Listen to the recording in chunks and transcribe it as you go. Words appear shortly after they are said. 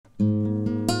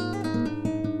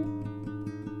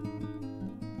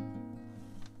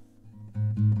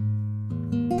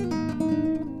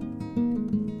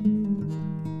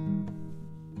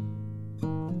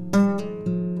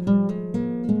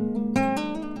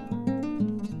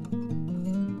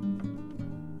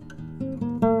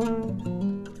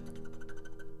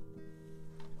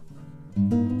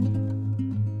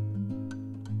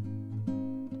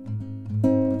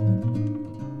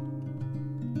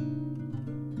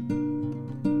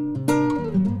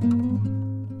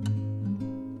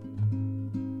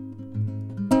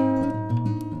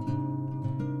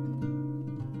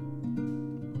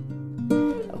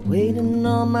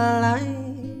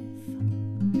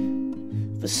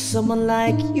someone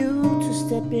like you to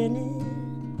step in it,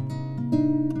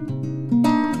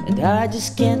 and I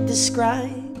just can't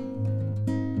describe.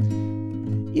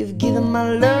 You've given my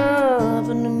love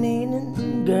a new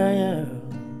meaning, girl.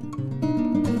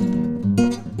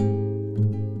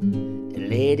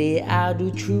 Lady, I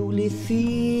do truly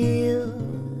feel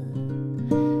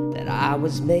that I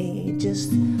was made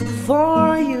just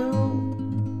for you.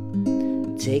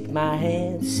 Take my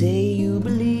hand, say you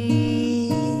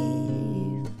believe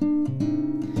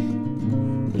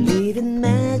in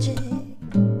magic,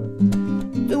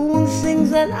 doing things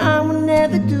that I would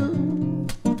never do.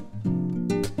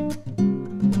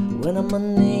 When I'm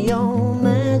under your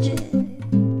magic,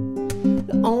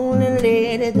 the only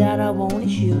lady that I want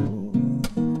is you.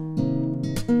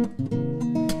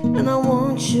 And I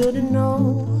want you to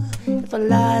know, if I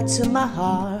lied to my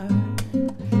heart,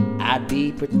 I'd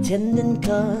be pretending,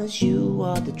 'cause you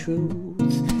are the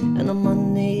truth. And I'm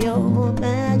under your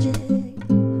magic,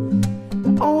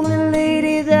 the only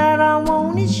lady that I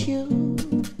want is you.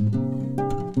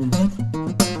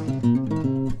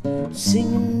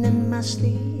 Singing in my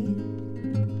sleep,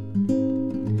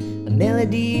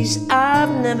 melodies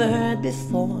I've never heard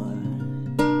before,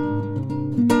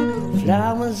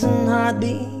 flowers and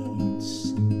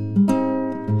heartbeats.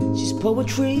 She's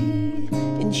poetry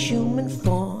in human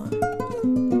form.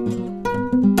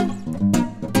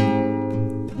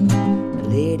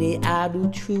 Lady, I do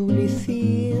truly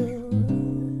feel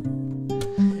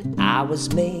I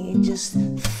was made just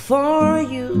for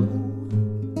you.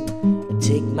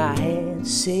 Take my hand,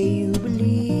 say you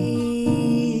believe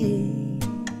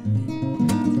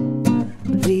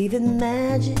in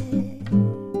magic,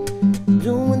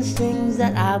 doing things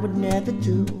that I would never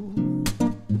do.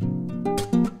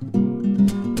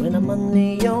 When I'm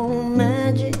under your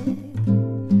magic,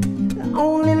 the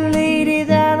only lady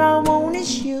that I want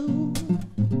is you.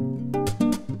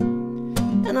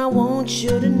 And I want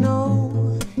you to know,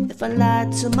 if I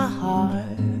lied to my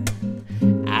heart,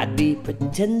 I'd be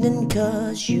pretending,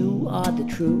 'cause you are the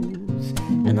truth.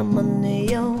 And I'm under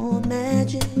your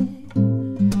magic,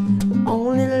 the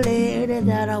only lady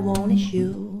that I want is you.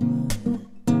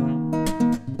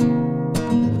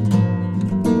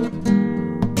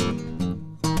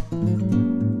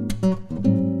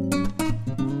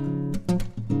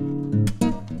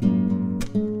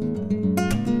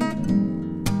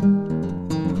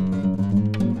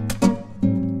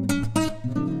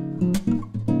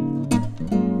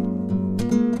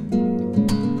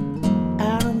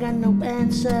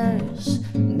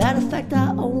 Matter of fact,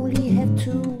 I only have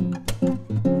two.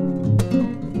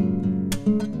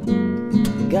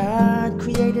 God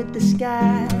created the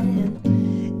sky